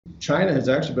China has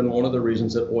actually been one of the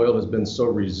reasons that oil has been so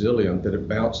resilient that it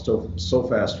bounced so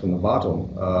fast from the bottom.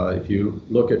 If you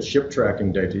look at ship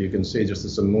tracking data, you can see just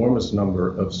this enormous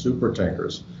number of super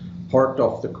tankers parked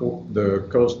off the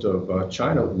coast of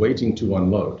China waiting to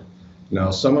unload.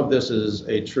 Now, some of this is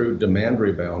a true demand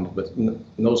rebound, but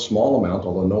no small amount,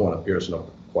 although no one appears to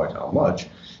know quite how much,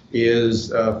 is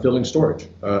filling storage,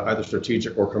 either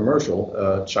strategic or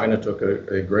commercial. China took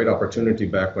a great opportunity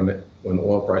back when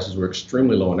oil prices were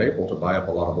extremely low in April to buy up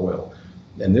a lot of oil.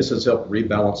 And this has helped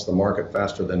rebalance the market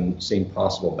faster than seemed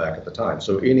possible back at the time.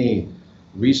 So any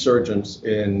resurgence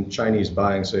in Chinese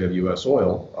buying, say, of U.S.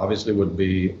 oil, obviously would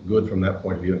be good from that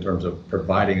point of view in terms of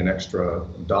providing an extra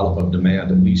dollop of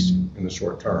demand, at least in the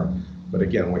short term. But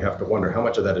again, we have to wonder how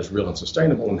much of that is real and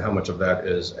sustainable and how much of that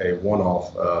is a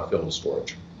one-off fill of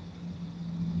storage.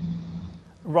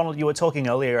 Ronald, you were talking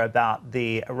earlier about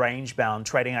the range-bound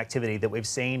trading activity that we've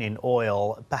seen in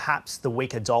oil. Perhaps the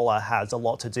weaker dollar has a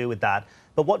lot to do with that.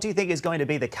 But what do you think is going to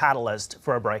be the catalyst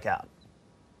for a breakout?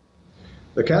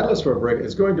 The catalyst for a break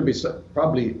is going to be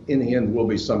probably, in the end, will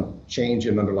be some change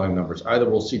in underlying numbers. Either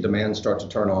we'll see demand start to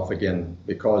turn off again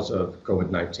because of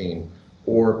COVID-19,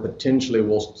 or potentially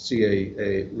we'll see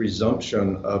a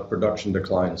resumption of production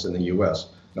declines in the U.S.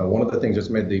 Now, one of the things that's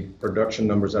made the production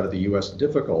numbers out of the U.S.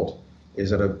 difficult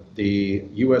is that the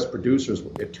U.S. producers,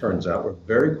 it turns out, were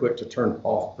very quick to turn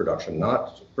off production,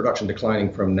 not production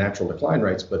declining from natural decline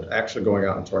rates, but actually going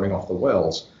out and turning off the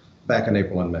wells back in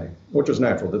April and May, which was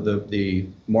natural. The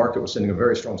market was sending a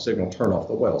very strong signal, turn off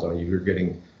the wells. I mean, you were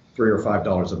getting $3 or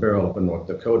 $5 a barrel up in North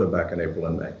Dakota back in April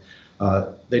and May.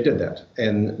 They did that,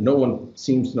 and no one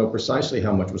seems to know precisely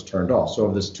how much was turned off. So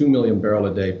of this 2 million barrel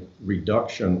a day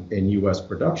reduction in U.S.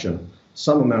 production,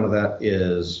 some amount of that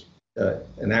is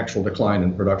an actual decline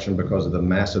in production because of the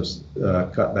massive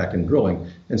cutback in drilling,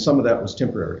 and some of that was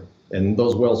temporary. And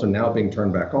those wells are now being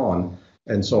turned back on.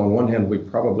 And so on one hand, we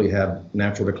probably have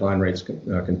natural decline rates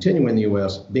continuing in the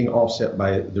U.S. being offset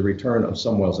by the return of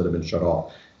some wells that have been shut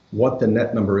off. What the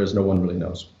net number is, no one really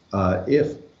knows.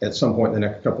 If at some point in the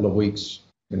next couple of weeks,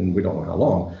 and we don't know how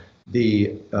long,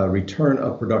 the return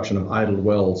of production of idled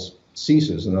wells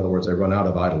ceases, in other words, they run out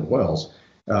of idled wells,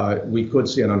 we could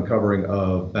see an uncovering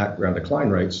of background decline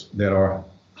rates that are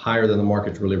higher than the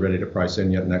market's really ready to price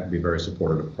in yet, and that could be very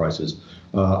supportive of prices.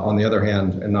 On the other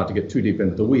hand, and not to get too deep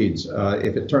into the weeds,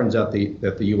 if it turns out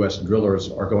that the U.S.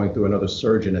 drillers are going through another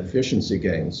surge in efficiency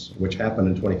gains, which happened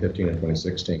in 2015 and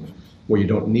 2016, where you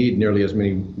don't need nearly as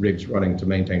many rigs running to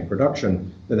maintain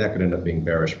production, then that could end up being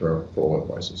bearish for oil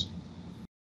prices.